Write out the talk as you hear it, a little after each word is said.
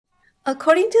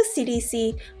According to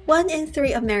CDC, 1 in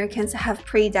 3 Americans have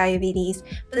pre-diabetes,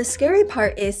 but the scary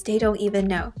part is they don't even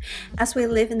know. As we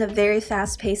live in a very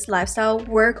fast-paced lifestyle,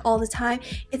 work all the time,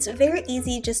 it's very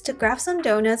easy just to grab some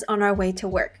donuts on our way to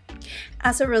work.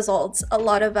 As a result, a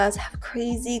lot of us have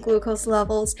crazy glucose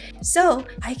levels, so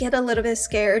I get a little bit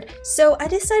scared. So I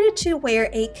decided to wear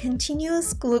a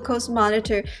continuous glucose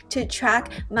monitor to track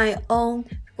my own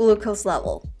glucose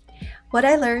level. What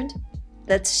I learned,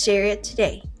 let's share it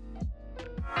today.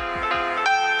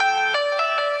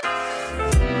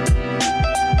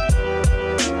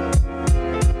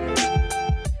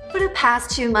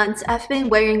 Past 2 months, I've been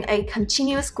wearing a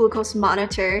continuous glucose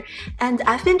monitor and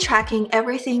I've been tracking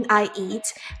everything I eat,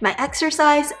 my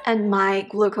exercise, and my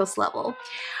glucose level.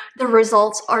 The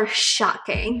results are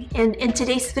shocking, and in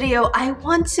today's video, I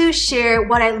want to share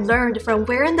what I learned from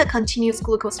wearing the continuous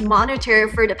glucose monitor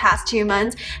for the past 2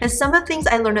 months and some of the things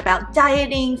I learned about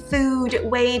dieting, food,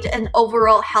 weight, and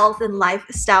overall health and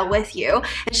lifestyle with you,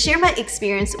 and share my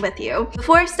experience with you.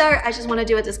 Before I start, I just want to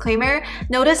do a disclaimer.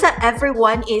 Notice that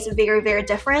everyone is very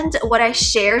different. What I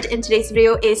shared in today's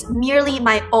video is merely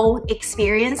my own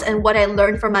experience and what I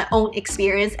learned from my own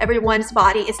experience. Everyone's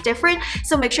body is different,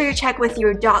 so make sure you check with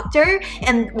your doctor.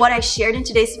 And what I shared in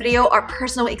today's video are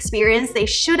personal experience. They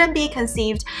shouldn't be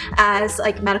conceived as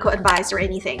like medical advice or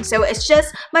anything. So it's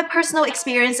just my personal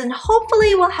experience and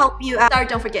hopefully will help you out.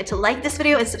 Don't forget to like this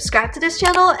video and subscribe to this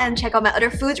channel and check out my other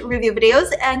food review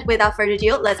videos. And without further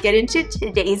ado, let's get into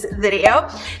today's video.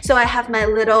 So I have my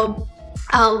little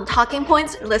talking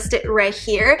points listed right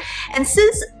here, and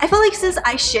since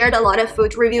I shared a lot of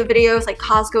food review videos like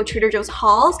Costco, Trader Joe's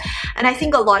hauls, and I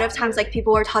think a lot of times like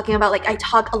people are talking about, like I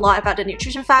talk a lot about the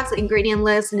nutrition facts, the ingredient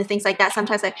list, and the things like that.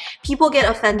 Sometimes like people get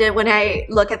offended when I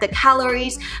look at the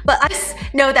calories, but I just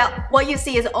know that what you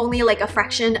see is only like a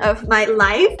fraction of my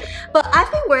life. But I've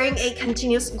been wearing a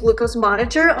continuous glucose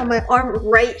monitor on my arm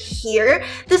right here.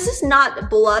 This is not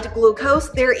blood glucose.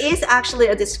 There is actually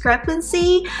a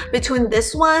discrepancy between this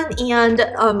one and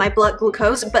my blood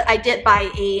glucose, but I did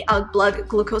buy a blood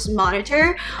glucose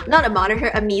monitor, not a monitor,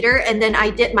 a meter, and then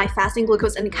I did my fasting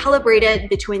glucose and calibrated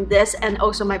between this and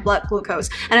also my blood glucose.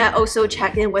 And I also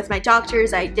checked in with my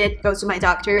doctors. I did go to my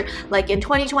doctor like in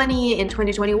 2020, in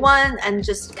 2021, and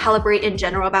just calibrate in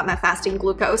general about my fasting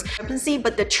glucose.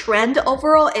 But the trend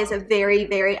overall is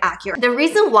very accurate. The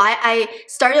reason why I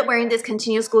started wearing this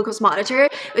continuous glucose monitor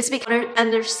is because I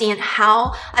understand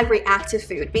how I react to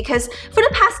food, because for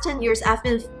the past 10 years, I've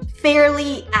been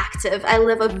fairly active. I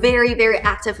live a very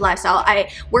active lifestyle.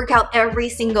 I work out every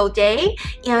single day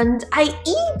and I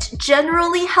eat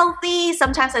generally healthy.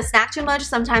 Sometimes I snack too much,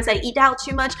 sometimes I eat out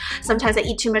too much, sometimes I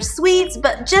eat too much sweets,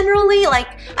 but generally like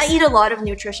I eat a lot of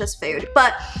nutritious food.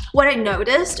 But what I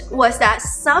noticed was that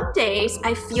some days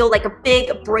I feel like a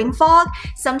big brain fog.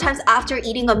 Sometimes after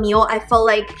eating a meal, I felt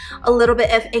like a little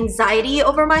bit of anxiety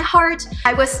over my heart.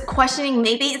 I was questioning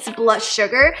maybe it's blood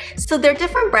sugar. So there are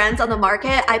different brands on the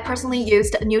market. I personally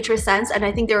used NutriSense, and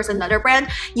I think there was another brand.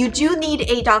 You do need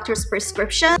a doctor's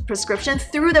prescription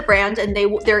through the brand, and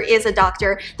there is a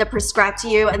doctor that prescribes to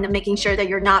you, and then making sure that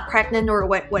you're not pregnant or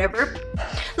whatever.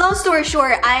 Long story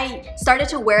short, I started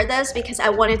to wear this because I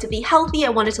wanted to be healthy. I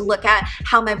wanted to look at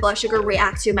how my blood sugar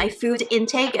reacts to my food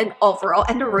intake and overall,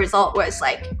 and the result was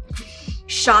like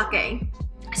shocking.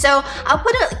 So I'll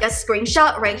put a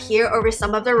screenshot right here over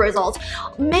some of the results.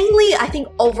 Mainly, I think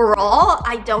overall,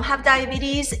 I don't have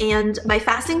diabetes and my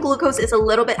fasting glucose is a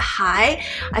little bit high.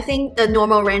 I think the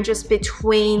normal range is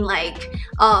between like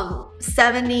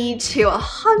 70 to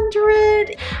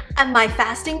 100, and my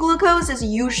fasting glucose is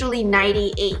usually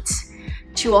 98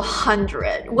 to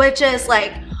 100, which is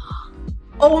like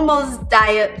almost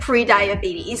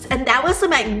pre-diabetes, and that was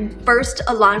my first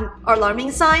alarming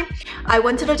sign. I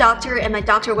went to the doctor and my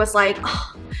doctor was like,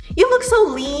 oh, you look so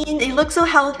lean, you look so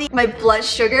healthy. My blood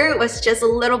sugar was just a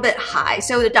little bit high,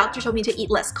 so the doctor told me to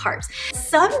eat less carbs.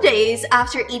 Some days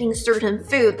after eating certain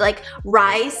food like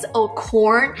rice or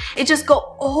corn, it just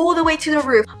go all the way to the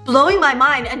roof, blowing my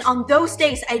mind. And on those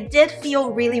days, I did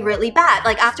feel really bad.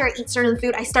 Like after I eat certain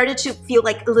food, I started to feel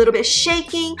like a little bit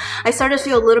shaking. I started to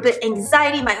feel a little bit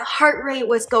anxiety. My heart rate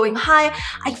was going high.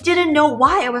 I didn't know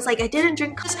why. I was like, I didn't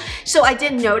drink. So I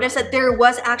did notice that there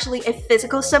was actually a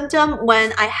physical symptom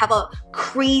when I have a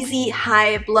crazy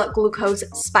high blood glucose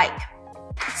spike.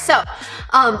 So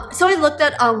I looked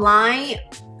at online.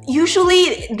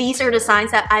 Usually these are the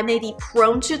signs that I may be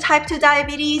prone to type 2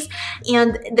 diabetes,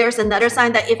 and there's another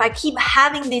sign that if I keep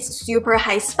having these super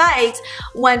high spikes,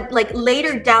 when like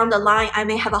later down the line I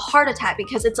may have a heart attack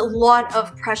because it's a lot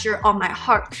of pressure on my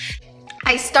heart.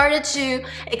 I started to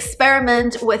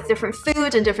experiment with different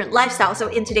food and different lifestyles. So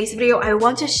in today's video, I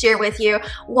want to share with you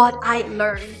what I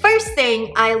learned. First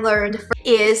thing I learned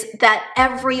is that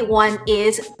everyone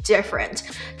is different.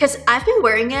 Because I've been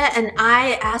wearing it and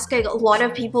I ask a lot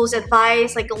of people's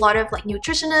advice, like a lot of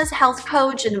nutritionists, health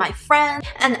coach, and my friends,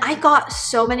 and I got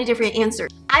so many different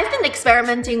answers. I've been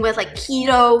experimenting with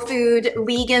keto food,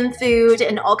 vegan food,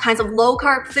 and all kinds of low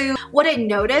carb food. What I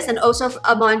noticed, and also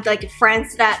among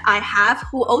friends that I have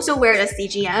who also wear a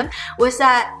CGM, was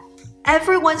that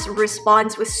everyone's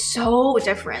response was so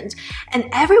different and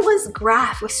everyone's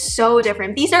graph was so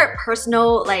different. These are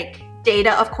personal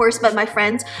data, of course, but my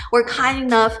friends were kind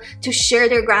enough to share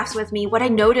their graphs with me. What I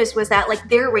noticed was that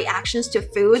their reactions to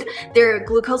food, their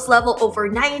glucose level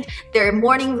overnight, their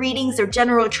morning readings, their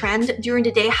general trend during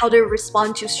the day, how they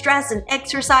respond to stress and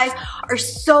exercise are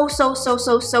so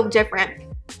different.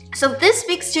 So this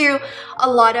speaks to a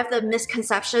lot of the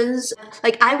misconceptions.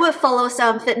 I would follow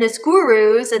some fitness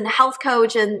gurus and health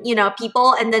coach and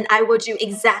people, and then I would do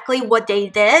exactly what they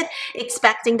did,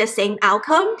 expecting the same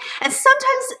outcome. And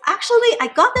sometimes actually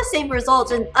I got the same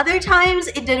results, and other times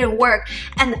it didn't work.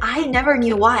 And I never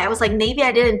knew why. I was like, maybe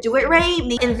I didn't do it right.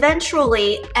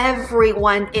 Eventually,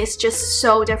 everyone is just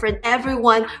so different.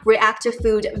 Everyone reacts to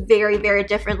food very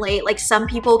differently. Some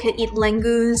people can eat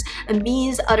legumes and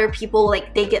beans, other people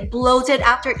they get bloated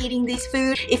after eating these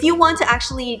food. If you want to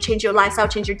actually change your lifestyle,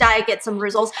 change your diet, get some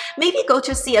results, maybe go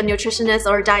to see a nutritionist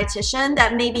or a dietitian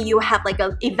that maybe you have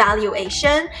an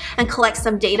evaluation and collect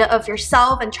some data of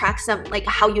yourself and track some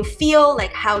how you feel,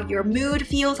 how your mood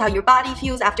feels, how your body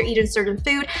feels after eating certain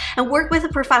food, and work with a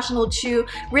professional to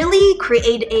really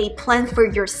create a plan for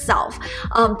yourself.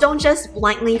 Don't just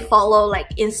blindly follow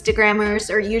Instagrammers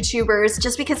or YouTubers.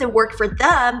 Just because it worked for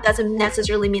them doesn't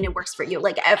necessarily mean it works for you.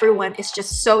 Everyone is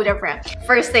just so different.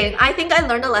 First thing, I think I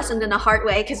learned a lesson in the hard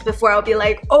way, because before I'll be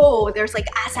oh, there's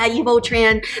acai bowl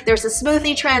trend, there's a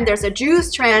smoothie trend, there's a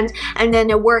juice trend, and then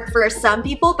it worked for some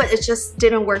people, but it just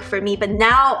didn't work for me. But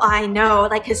now I know,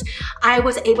 because I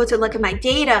was able to look at my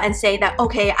data and say that,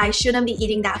 okay, I shouldn't be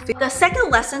eating that food. The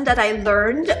second lesson that I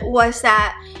learned was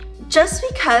that just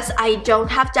because I don't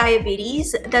have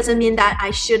diabetes doesn't mean that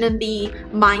I shouldn't be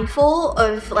mindful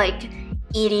of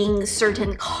eating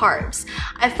certain carbs.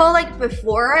 I felt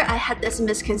before I had this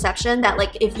misconception that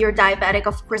if you're diabetic,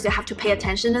 of course you have to pay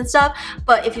attention and stuff,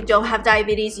 but if you don't have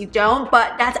diabetes, you don't.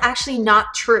 But that's actually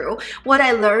not true. What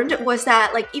I learned was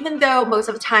that even though most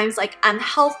of the times I'm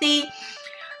healthy,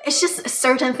 it's just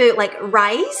certain food like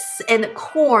rice and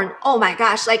corn. Oh my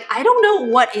gosh, I don't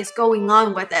know what is going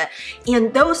on with it.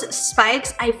 And those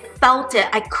spikes, I felt it.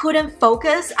 I couldn't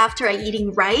focus after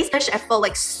eating rice. I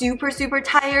felt super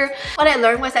tired. What I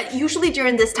learned was that usually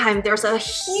during this time, there's a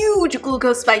huge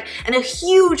glucose spike and a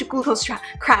huge glucose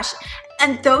crash.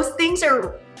 And those things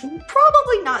are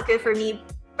probably not good for me.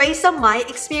 Based on my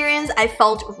experience, I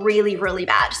felt really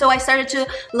bad. So I started to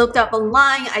look up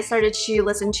online. I started to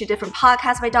listen to different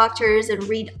podcasts by doctors and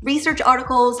read research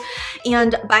articles.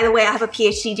 And by the way, I have a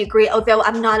PhD degree, although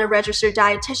I'm not a registered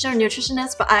dietitian or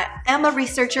nutritionist, but I am a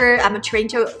researcher. I'm trained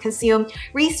to consume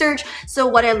research. So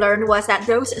what I learned was that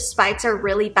those spikes are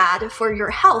really bad for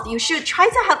your health. You should try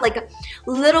to have a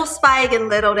little spike and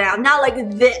little down, not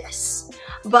like this,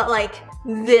 but like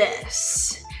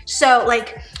this. So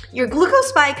your glucose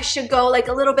spike should go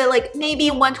a little bit maybe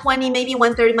 120, maybe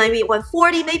 130, maybe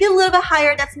 140, maybe a little bit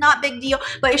higher. That's not a big deal,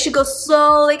 but it should go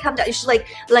slowly come down. It should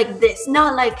like this,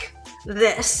 not like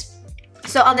this.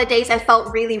 So on the days I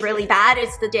felt really bad,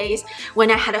 it's the days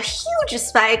when I had a huge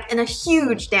spike and a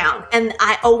huge down. And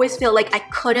I always feel I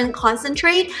couldn't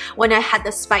concentrate when I had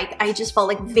the spike. I just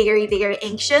felt very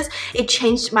anxious. It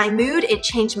changed my mood, it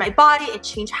changed my body, it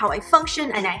changed how I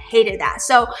function, and I hated that.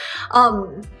 So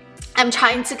I'm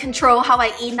trying to control how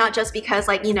I eat, not just because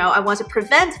I want to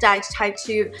prevent type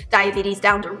 2 diabetes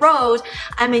down the road.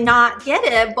 I may not get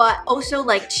it, but also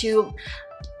to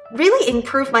really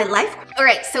improve my life. All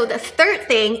right, so the third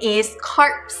thing is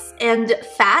carbs and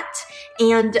fat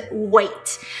and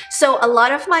weight. So a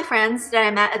lot of my friends that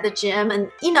I met at the gym, and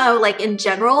in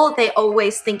general, they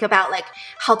always think about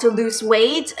how to lose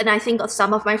weight. And I think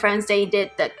some of my friends, they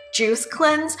did the juice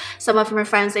cleanse. Some of my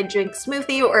friends, they drink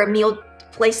smoothie or a meal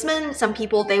placement. Some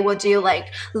people, they will do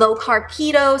low carb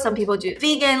keto. Some people do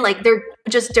vegan. They're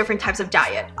just different types of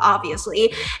diet,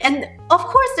 obviously. And of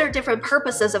course, there are different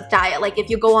purposes of diet. If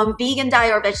you go on vegan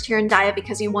diet or vegetarian diet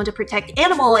because you want to protect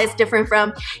animal, it's different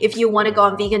from if you want to go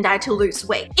on vegan diet to lose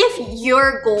weight. If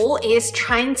your goal is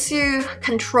trying to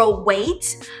control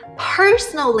weight,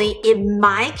 personally, in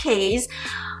my case,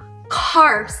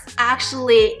 carbs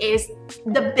actually is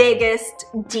the biggest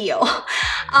deal.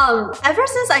 Ever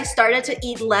since I started to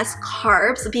eat less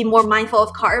carbs, be more mindful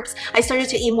of carbs, I started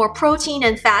to eat more protein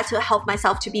and fat to help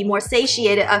myself to be more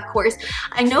satiated, of course.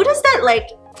 I noticed that like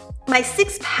my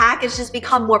six-pack has just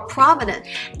become more prominent,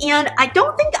 and I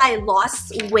don't think I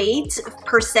lost weight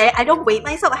per se. I don't weigh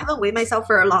myself. I haven't weighed myself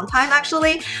for a long time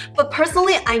actually, but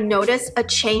personally I noticed a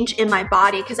change in my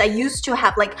body because I used to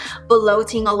have like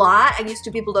bloating a lot. I used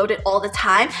to be bloated all the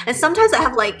time, and sometimes I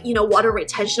have like, you know, water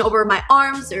retention over my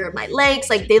arms or my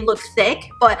legs, like they look thick,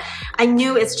 but I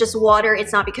knew it's just water.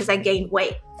 It's not because I gained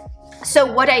weight. So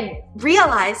what I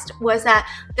realized was that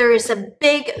there is a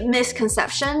big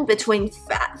misconception between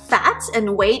fat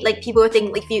and weight. Like people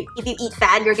think like if you eat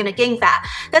fat, you're gonna gain fat.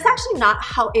 That's actually not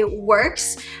how it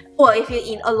works. Well, if you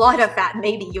eat a lot of fat,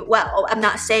 maybe you will. I'm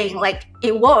not saying like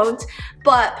it won't,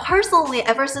 but personally,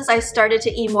 ever since I started to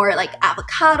eat more like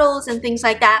avocados and things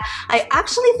like that, I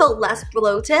actually felt less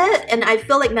bloated and I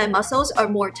feel like my muscles are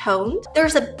more toned.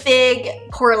 There's a big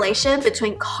correlation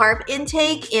between carb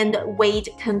intake and weight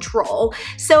control.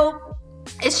 So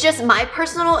it's just my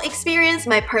personal experience,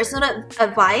 my personal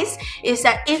advice is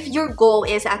that if your goal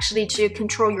is actually to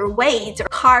control your weight,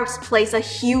 carbs plays a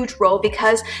huge role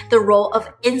because the role of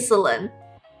insulin.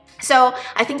 So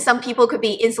I think some people could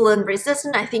be insulin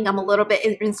resistant. I think I'm a little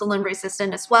bit insulin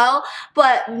resistant as well.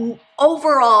 But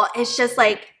overall, it's just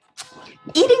like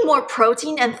eating more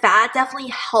protein and fat definitely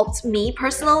helped me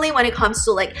personally when it comes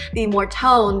to like being more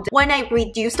toned. When I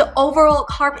reduced the overall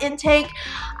carb intake,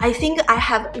 I think I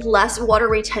have less water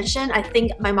retention. I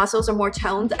think my muscles are more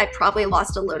toned. I probably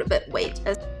lost a little bit weight.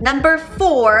 Number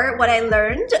 4, what I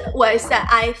learned was that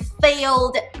I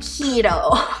failed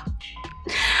keto.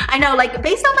 I know, like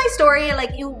based on my story,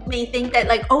 like you may think that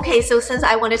like, okay, so since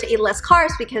I wanted to eat less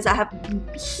carbs because I have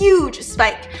huge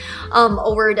spike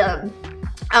over the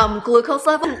glucose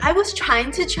level, I was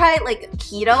trying to try like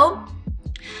keto.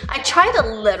 I tried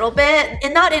a little bit,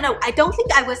 and I don't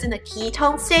think I was in a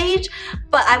ketone stage,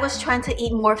 but I was trying to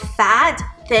eat more fat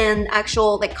than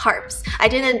actual like carbs. I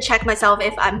didn't check myself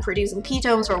if I'm producing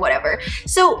ketones or whatever.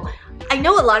 So I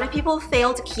know a lot of people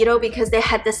failed keto because they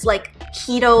had this like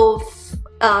keto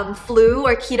flu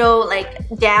or keto like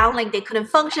down, like they couldn't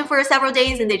function for several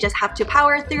days and they just have to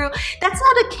power through. That's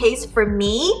not a case for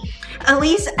me. At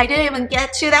least I didn't even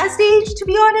get to that stage, to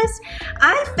be honest.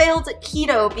 I failed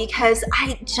keto because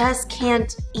I just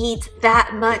can't eat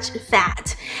that much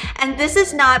fat. And this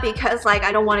is not because like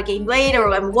I don't want to gain weight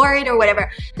or I'm worried or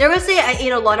whatever. There was I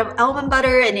ate a lot of almond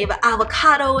butter and ate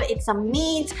avocado, ate some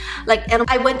meat, like, and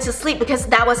I went to sleep because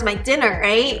that was my dinner,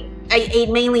 right? I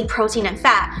ate mainly protein and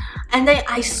fat. And then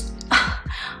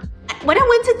when I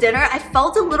went to dinner, I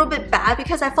felt a little bit bad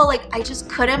because I felt like I just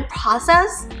couldn't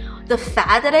process the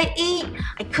fat that I ate.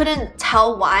 I couldn't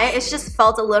tell why. It just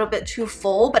felt a little bit too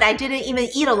full, but I didn't even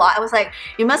eat a lot. I was like,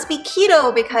 it must be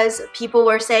keto because people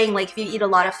were saying like if you eat a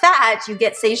lot of fat, you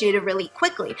get satiated really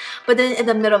quickly. But then in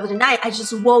the middle of the night, I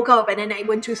just woke up and then I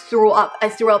went to throw up. I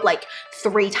threw up like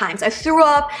 3 times. I threw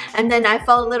up and then I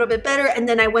felt a little bit better and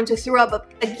then I went to throw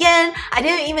up again. I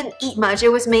didn't even eat much. It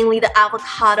was mainly the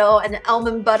avocado and the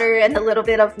almond butter and a little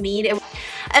bit of meat.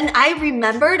 And I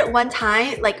remembered one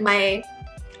time like my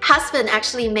husband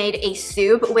actually made a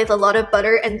soup with a lot of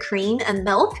butter and cream and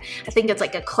milk. I think it's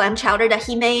like a clam chowder that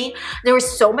he made. There was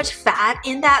so much fat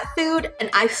in that food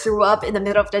and I threw up in the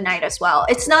middle of the night as well.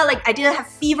 It's not like I didn't have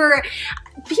fever.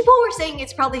 People were saying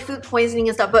it's probably food poisoning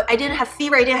and stuff, but I didn't have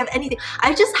fever, I didn't have anything.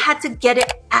 I just had to get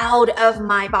it out of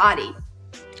my body.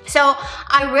 So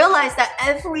I realized that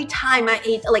every time I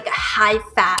ate like a high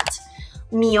fat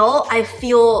meal, I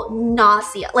feel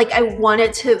nausea, like I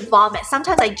wanted to vomit.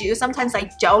 Sometimes I do, sometimes I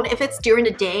don't. If it's during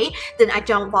the day, then I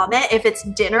don't vomit. If it's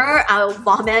dinner, I'll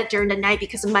vomit during the night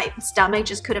because my stomach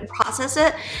just couldn't process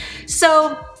it.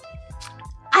 So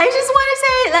I just want to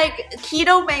say like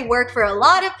keto may work for a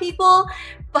lot of people,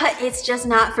 but it's just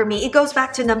not for me. It goes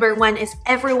back to number 1 is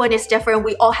everyone is different.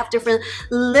 We all have different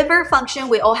liver function.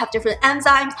 We all have different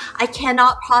enzymes. I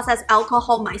cannot process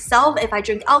alcohol myself. If I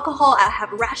drink alcohol, I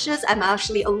have rashes. I'm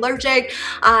actually allergic.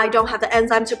 I don't have the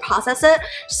enzyme to process it.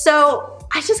 So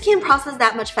I just can't process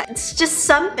that much fat. It's just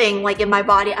something like in my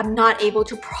body, I'm not able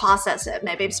to process it.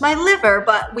 Maybe it's my liver,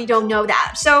 but we don't know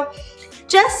that. So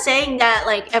just saying that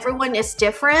like everyone is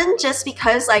different, just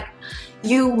because like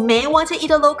you may want to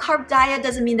eat a low carb diet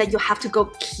doesn't mean that you have to go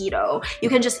keto. You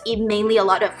can just eat mainly a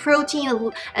lot of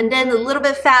protein and then a little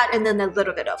bit fat and then a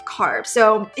little bit of carbs.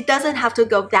 So it doesn't have to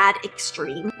go that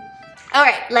extreme. All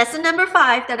right, lesson number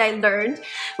 5 that I learned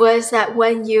was that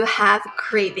when you have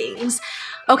cravings.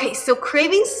 Okay, so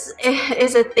cravings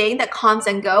is a thing that comes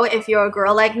and go. If you're a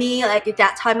girl like me, like at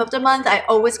that time of the month, I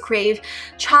always crave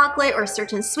chocolate or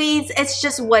certain sweets. It's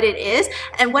just what it is.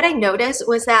 And what I noticed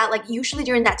was that like usually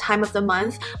during that time of the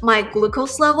month, my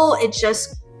glucose level, it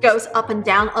just goes up and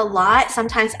down a lot.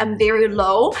 Sometimes I'm very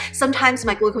low. Sometimes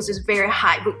my glucose is very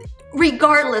high,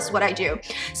 regardless what I do.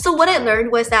 So what I learned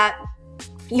was that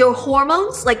your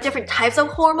hormones, like different types of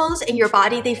hormones in your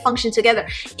body, they function together.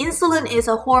 Insulin is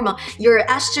a hormone. Your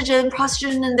estrogen,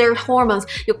 progesterone, they're hormones.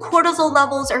 Your cortisol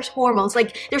levels are hormones.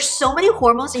 Like there's so many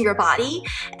hormones in your body.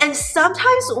 And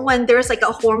sometimes when there's like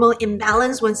a hormone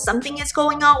imbalance, when something is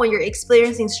going on, when you're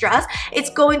experiencing stress, it's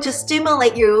going to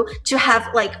stimulate you to have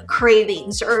like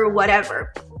cravings or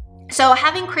whatever. So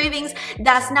having cravings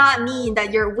does not mean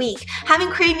that you're weak. Having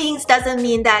cravings doesn't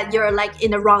mean that you're like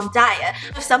in the wrong diet.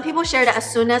 Some people share that as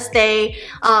soon as they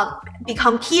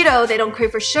become keto, they don't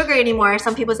crave for sugar anymore.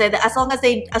 Some people say that as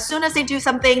soon as they do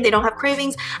something, they don't have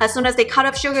cravings. As soon as they cut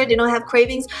off sugar, they don't have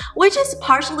cravings, which is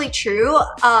partially true.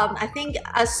 I think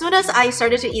as soon as I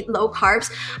started to eat low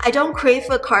carbs, I don't crave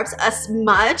for carbs as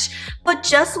much. But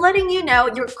just letting you know,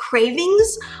 your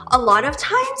cravings a lot of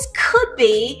times could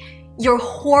be your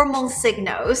hormone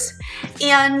signals,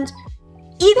 and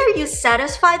either you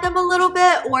satisfy them a little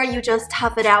bit or you just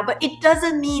tough it out, but it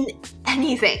doesn't mean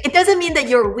anything. It doesn't mean that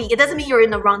you're weak. It doesn't mean you're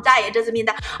in the wrong diet. It doesn't mean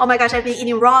that, oh my gosh, I've been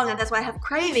eating wrong and that's why I have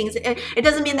cravings. It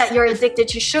doesn't mean that you're addicted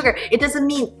to sugar. It doesn't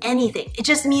mean anything. It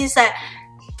just means that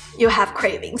you have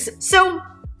cravings. So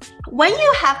when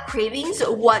you have cravings,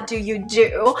 what do you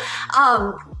do?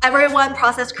 Everyone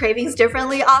processes cravings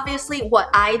differently, obviously.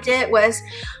 What I did was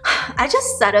I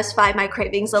just satisfied my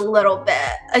cravings a little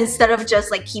bit instead of just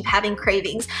like keep having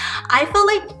cravings. I feel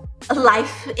like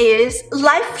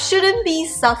life shouldn't be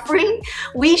suffering.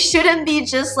 We shouldn't be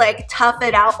just like tough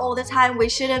it out all the time. We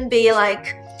shouldn't be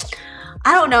like,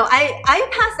 I don't know. I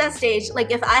passed that stage.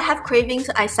 Like if I have cravings,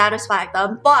 I satisfy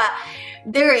them, but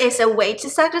there is a way to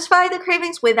satisfy the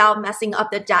cravings without messing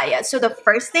up the diet. So the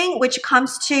first thing, which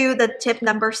comes to the tip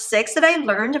number 6 that I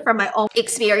learned from my own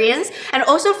experience and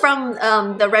also from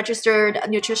the registered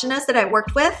nutritionist that I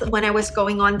worked with when I was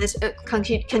going on this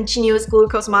continuous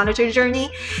glucose monitor journey.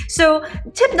 So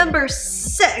tip number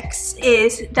 6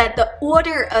 is that the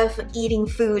order of eating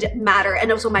food matter.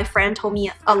 And also my friend told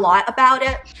me a lot about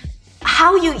it.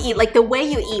 How you eat, like the way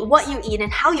you eat, what you eat,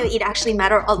 and how you eat actually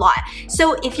matter a lot.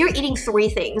 So if you're eating 3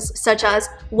 things, such as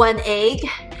 1 egg,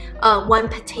 1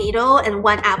 potato, and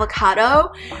 1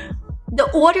 avocado, the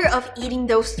order of eating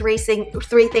those three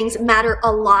things matter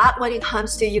a lot when it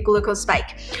comes to your glucose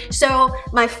spike. So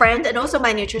my friend and also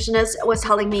my nutritionist was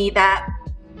telling me that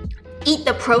eat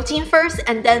the protein first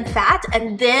and then fat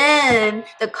and then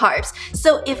the carbs.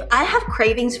 So if I have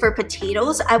cravings for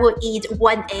potatoes, I will eat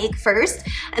 1 egg first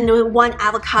and then 1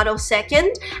 avocado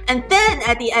second, and then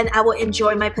at the end I will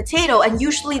enjoy my potato. And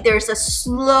usually there's a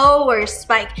slower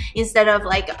spike instead of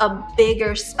like a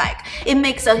bigger spike. It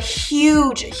makes a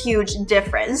huge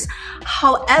difference.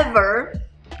 However,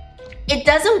 it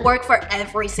doesn't work for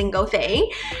every single thing.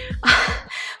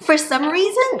 For some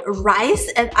reason,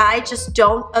 rice and I just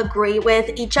don't agree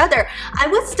with each other. I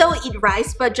would still eat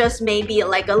rice, but just maybe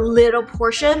like a little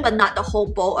portion, but not the whole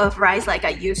bowl of rice like I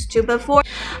used to before.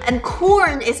 And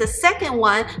corn is a second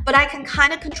one, but I can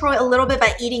kind of control it a little bit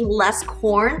by eating less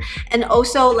corn. And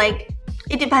also like,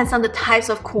 it depends on the types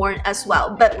of corn as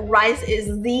well. But rice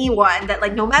is the one that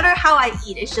like no matter how I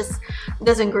eat, it just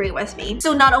doesn't agree with me.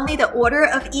 So not only the order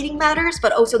of eating matters,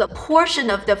 but also the portion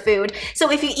of the food. So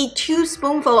if you eat 2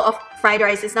 spoonfuls of fried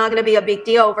rice, it's not gonna be a big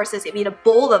deal versus if you eat a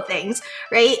bowl of things,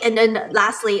 right? And then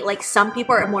lastly, like some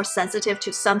people are more sensitive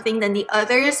to something than the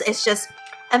others. It's just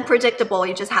unpredictable.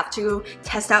 You just have to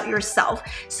test out yourself.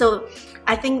 So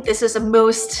I think this is the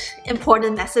most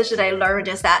important message that I learned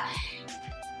is that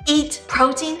eat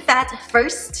protein, fat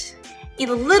first, eat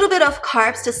a little bit of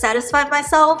carbs to satisfy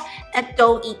myself, and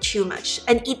don't eat too much.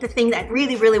 And eat the thing that I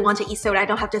really want to eat so that I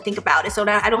don't have to think about it, so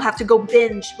that I don't have to go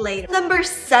binge later. Number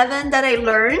 7 that I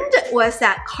learned was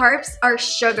that carbs are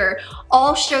sugar.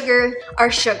 All sugar are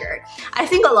sugar. I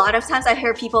think a lot of times I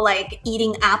hear people like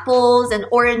eating apples and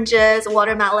oranges,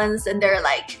 watermelons, and they're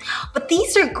like, but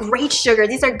these are great sugar.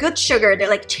 These are good sugar. They're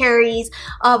like cherries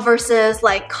versus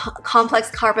like complex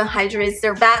carbohydrates.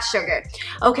 They're bad sugar.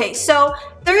 Okay, so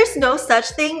there is no such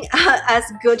thing as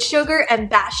good sugar and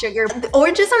bad sugar. The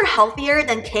oranges are healthier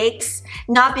than cakes,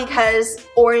 not because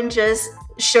oranges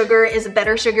sugar is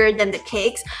better sugar than the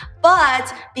cakes,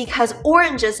 but because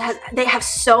oranges they have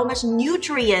so much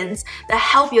nutrients that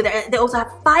help you. They also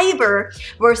have fiber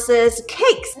versus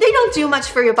cakes. They don't do much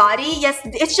for your body. Yes,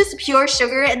 it's just pure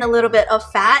sugar and a little bit of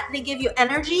fat. They give you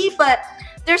energy, but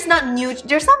there's not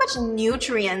much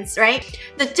nutrients, right?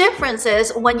 The difference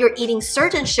is when you're eating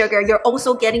certain sugar, you're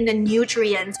also getting the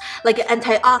nutrients like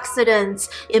antioxidants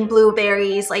in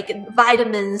blueberries, like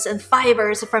vitamins and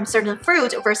fibers from certain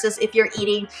fruit, versus if you're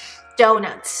eating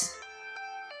donuts.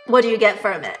 What do you get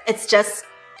from it? It's just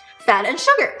fat and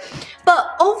sugar. But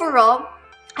overall,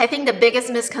 I think the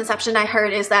biggest misconception I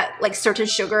heard is that like certain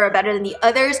sugar are better than the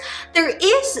others. There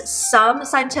is some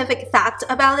scientific fact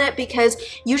about it, because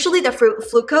usually the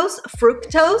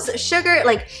fructose sugar,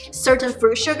 like certain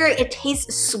fruit sugar, it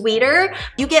tastes sweeter.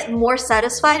 You get more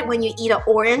satisfied when you eat an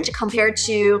orange compared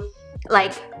to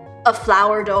like a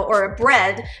flour dough or a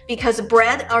bread, because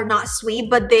bread are not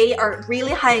sweet, but they are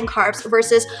really high in carbs,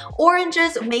 versus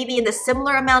oranges maybe in the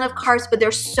similar amount of carbs, but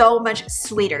they're so much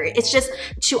sweeter. It's just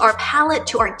to our palate,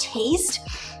 to our taste,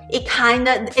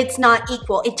 it's not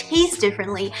equal. It tastes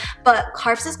differently, but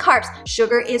carbs is carbs,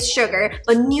 sugar is sugar,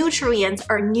 but nutrients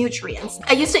are nutrients.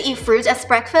 I used to eat fruit as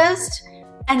breakfast,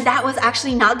 and that was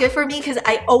actually not good for me because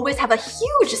I always have a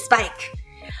huge spike.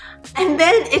 And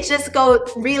then it just goes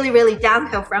really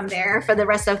downhill from there for the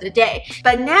rest of the day.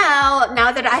 But now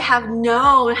that I have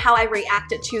known how I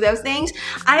reacted to those things,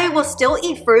 I will still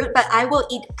eat fruit, but I will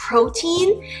eat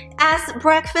protein as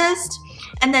breakfast.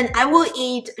 And then I will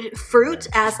eat fruit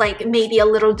as like maybe a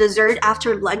little dessert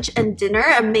after lunch and dinner,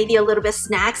 and maybe a little bit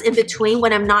snacks in between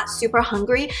when I'm not super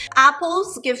hungry.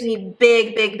 Apples give me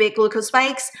big glucose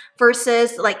spikes,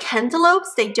 versus like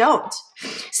cantaloupes, they don't.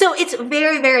 So it's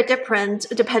very different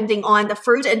depending on the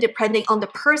fruit and depending on the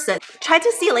person. Try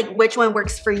to see like which one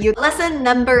works for you. Lesson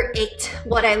number 8,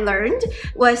 what I learned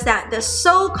was that the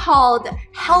so-called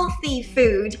healthy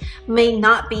food may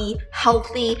not be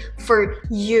healthy for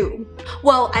you.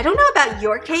 Well, I don't know about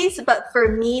your case, but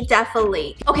for me,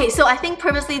 definitely. Okay, so I think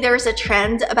previously there was a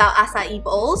trend about acai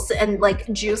bowls and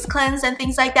like juice cleanse and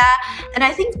things like that. And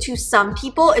I think to some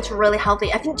people, it's really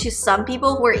healthy. I think to some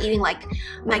people who are eating like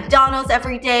McDonald's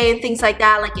every day and things like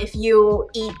that, like if you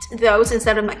eat those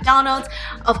instead of McDonald's,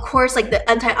 of course, like the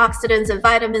antioxidants and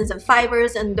vitamins and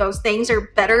fibers and those things are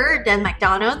better than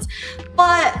McDonald's.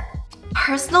 But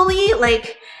personally,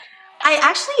 like I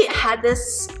actually had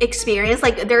this experience,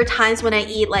 like there are times when I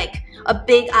eat like a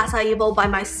big acai bowl by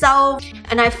myself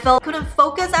and I couldn't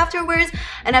focus afterwards,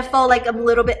 and I felt like I'm a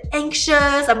little bit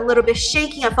anxious, I'm a little bit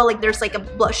shaking, I felt like there's like a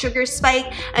blood sugar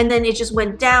spike, and then it just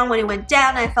went down. When it went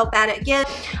down, I felt bad again.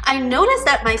 I noticed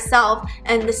that myself,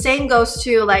 and the same goes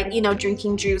to like, you know,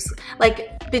 drinking juice.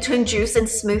 Like between juice and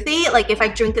smoothie, like if I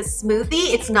drink a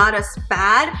smoothie, it's not as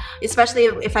bad, especially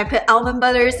if I put almond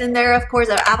butters in there, of course,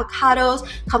 or avocados,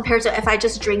 compared to if I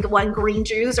just drink one green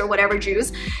juice or whatever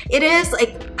juice. It is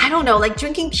like, I don't know, like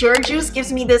drinking pure juice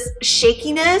gives me this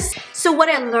shakiness. So what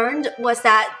I learned was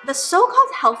that the so-called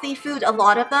healthy food, a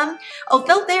lot of them,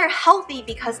 although they're healthy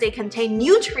because they contain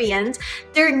nutrients,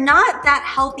 they're not that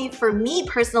healthy for me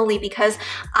personally, because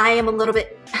I am a little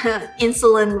bit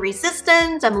insulin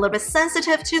resistant, I'm a little bit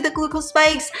sensitive to the glucose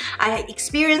spikes, I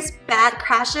experience bad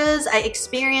crashes, I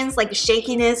experience like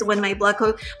shakiness when my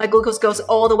glucose goes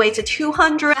all the way to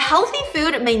 200. Healthy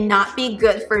food may not be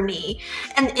good for me,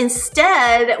 and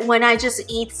instead when I just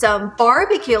eat some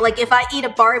barbecue, like if I eat a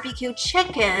barbecue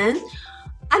chicken,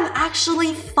 I'm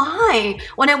actually fine.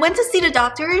 When I went to see the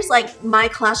doctors, like my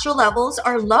cholesterol levels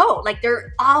are low, like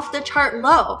they're off the chart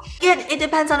low. Again, it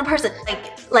depends on a person.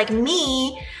 Like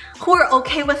me, who are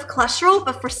okay with cholesterol,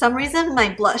 but for some reason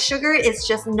my blood sugar is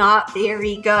just not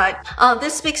very good.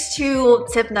 This speaks to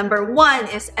tip number 1,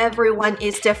 is everyone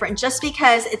is different. Just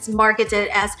because it's marketed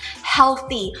as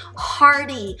healthy,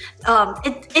 hearty,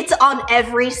 it's on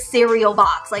every cereal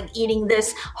box, like eating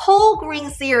this whole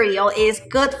grain cereal is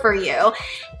good for you.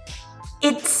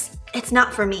 It's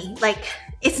not for me. Like,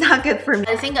 it's not good for me.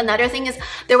 I think another thing is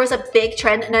there was a big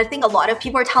trend, and I think a lot of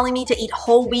people are telling me to eat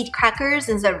whole wheat crackers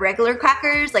instead of regular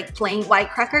crackers, like plain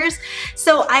white crackers.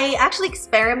 So I actually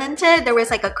experimented. There was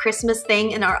like a Christmas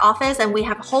thing in our office, and we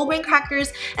have whole grain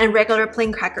crackers and regular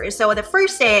plain crackers. So the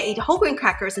first day I ate whole grain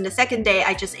crackers, and the second day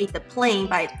I just ate the plain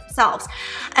by themselves.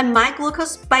 And my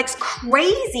glucose spikes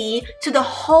crazy to the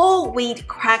whole wheat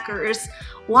crackers.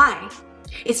 Why?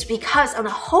 It's because on the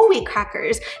whole wheat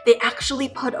crackers, they actually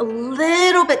put a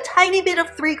little bit, tiny bit of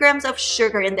 3 grams of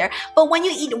sugar in there. But when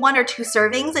you eat 1 or 2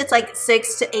 servings, it's like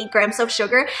 6 to 8 grams of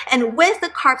sugar. And with the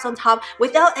carbs on top,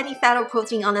 without any fat or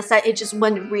protein on the side, it just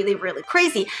went really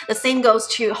crazy. The same goes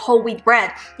to whole wheat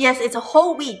bread. Yes, it's a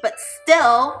whole wheat, but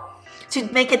still,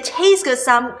 to make it taste good.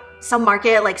 Some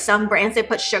market, like some brands, they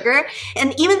put sugar.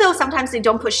 And even though sometimes they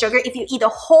don't put sugar, if you eat a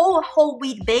whole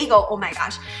wheat bagel, oh my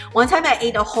gosh. One time I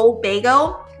ate a whole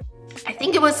bagel, I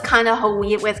think it was kind of whole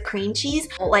wheat with cream cheese.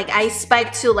 Like I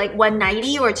spiked to like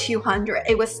 190 or 200.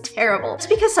 It was terrible. Just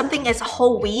because something is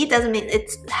whole wheat doesn't mean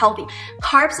it's healthy.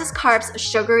 Carbs is carbs,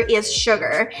 sugar is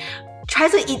sugar. Try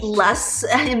to eat less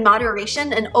in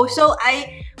moderation, and also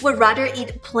I would rather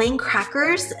eat plain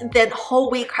crackers than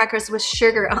whole wheat crackers with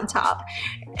sugar on top.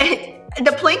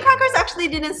 The plain crackers actually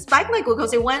didn't spike my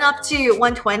glucose. It went up to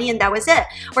 120 and that was it.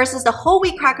 Versus the whole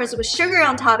wheat crackers with sugar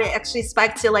on top, it actually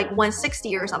spiked to like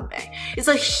 160 or something. It's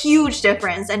a huge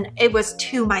difference, and it was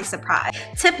to my surprise.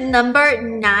 Tip number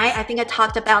 9, I think I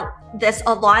talked about this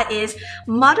a lot, is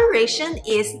moderation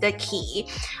is the key.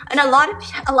 And a lot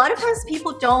of times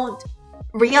people don't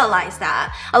realize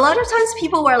that. A lot of times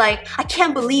people were like, I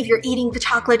can't believe you're eating the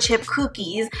chocolate chip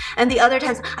cookies. And the other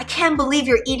times, I can't believe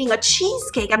you're eating a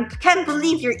cheesecake. I can't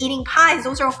believe you're eating pies.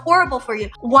 Those are horrible for you.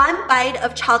 One bite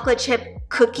of chocolate chip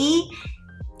cookie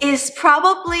is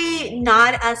probably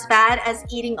not as bad as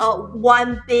eating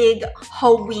one big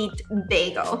whole wheat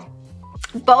bagel.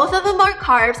 Both of them are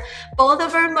carbs, both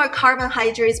of them are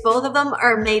carbohydrates, both of them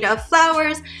are made of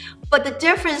flours. But the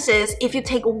difference is, if you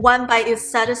take one bite, you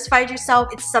satisfied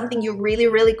yourself, it's something you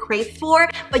really crave for,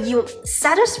 but you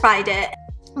satisfied it.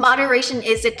 Moderation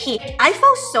is the key. I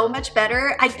felt so much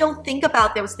better. I don't think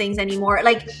about those things anymore.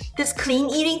 Like this clean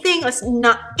eating thing is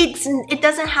not, it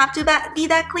doesn't have to be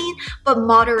that clean, but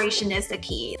moderation is the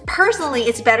key. Personally,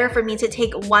 it's better for me to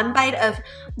take one bite of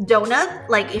donut.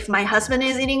 Like if my husband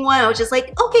is eating one, I was just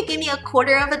like, okay, give me a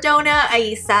quarter of a donut.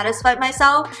 I satisfied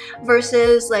myself.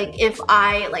 Versus like if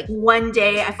I, like one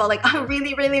day I felt like I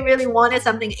really wanted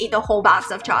something, ate the whole box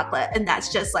of chocolate, and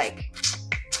that's just like,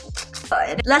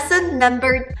 lesson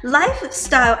number,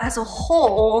 lifestyle as a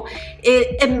whole,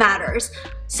 it matters.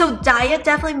 So diet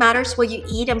definitely matters. What you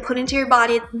eat and put into your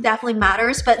body definitely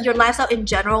matters, but your lifestyle in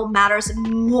general matters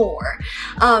more.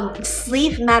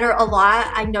 Sleep matter a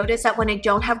lot. I noticed that when I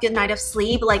don't have good night of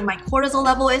sleep, like my cortisol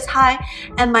level is high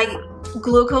and my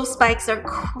glucose spikes are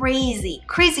crazy.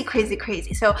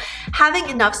 So having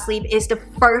enough sleep is the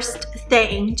first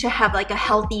thing to have like a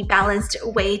healthy balanced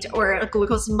weight or a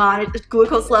glucose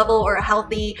level or a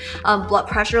healthy blood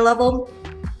pressure level.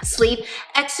 Sleep.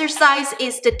 Exercise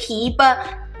is the key, but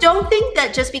don't think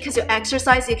that just because you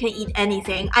exercise you can eat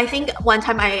anything. I think one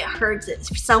time I heard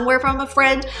somewhere from a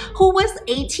friend who was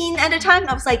 18 at the time.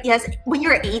 I was like, yes, when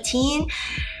you're 18,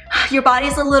 your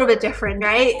body's a little bit different,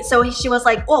 right? So she was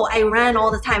like, oh, I ran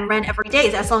all the time, ran every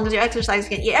day. As long as you exercise,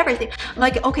 you can eat everything. I'm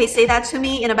like, okay, say that to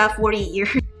me in about 40 years.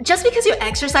 Just because you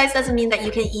exercise doesn't mean that you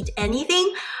can eat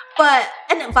anything.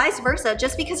 And vice versa,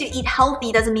 just because you eat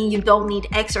healthy doesn't mean you don't need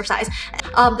exercise.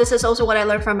 This is also what I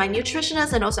learned from my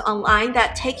nutritionist and also online,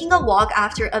 that taking a walk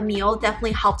after a meal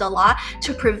definitely helped a lot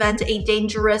to prevent a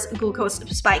dangerous glucose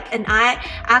spike. And I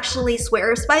actually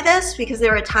swear by this because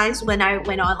there are times when I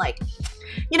went on like,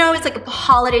 you know, it's like a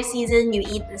holiday season, you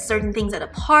eat certain things at a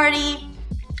party.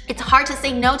 It's hard to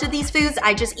say no to these foods.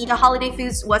 I just eat a holiday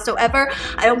foods whatsoever.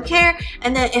 I don't care.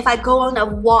 And then if I go on a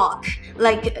walk,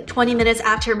 like 20 minutes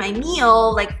after my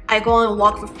meal, like I go on a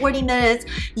walk for 40 minutes,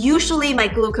 usually my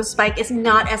glucose spike is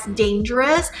not as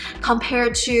dangerous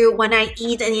compared to when I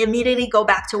eat and immediately go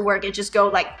back to work. It just go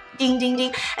like ding, ding,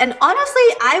 ding. And honestly,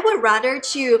 I would rather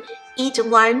to eat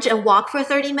lunch and walk for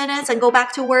 30 minutes and go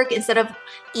back to work instead of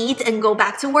eat and go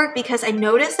back to work, because I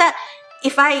noticed that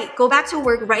if I go back to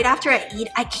work right after I eat,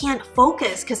 I can't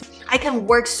focus because I can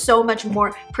work so much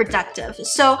more productive.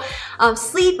 So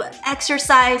sleep,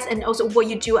 exercise, and also what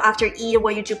you do after eat,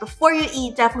 what you do before you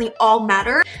eat definitely all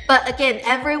matter. But again,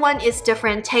 everyone is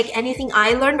different. Take anything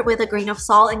I learned with a grain of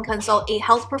salt and consult a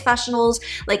health professionals.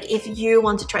 Like if you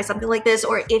want to try something like this,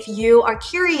 or if you are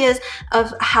curious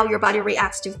of how your body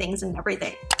reacts to things and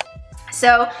everything.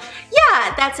 So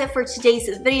yeah, that's it for today's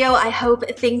video. I hope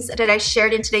things that I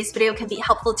shared in today's video can be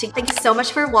helpful to you. Thank you so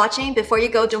much for watching. Before you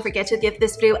go, don't forget to give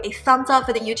this video a thumbs up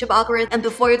for the YouTube algorithm. And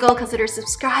before you go, consider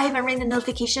subscribe and ring the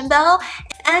notification bell.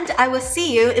 And I will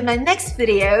see you in my next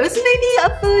videos, maybe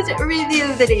a food review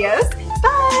videos.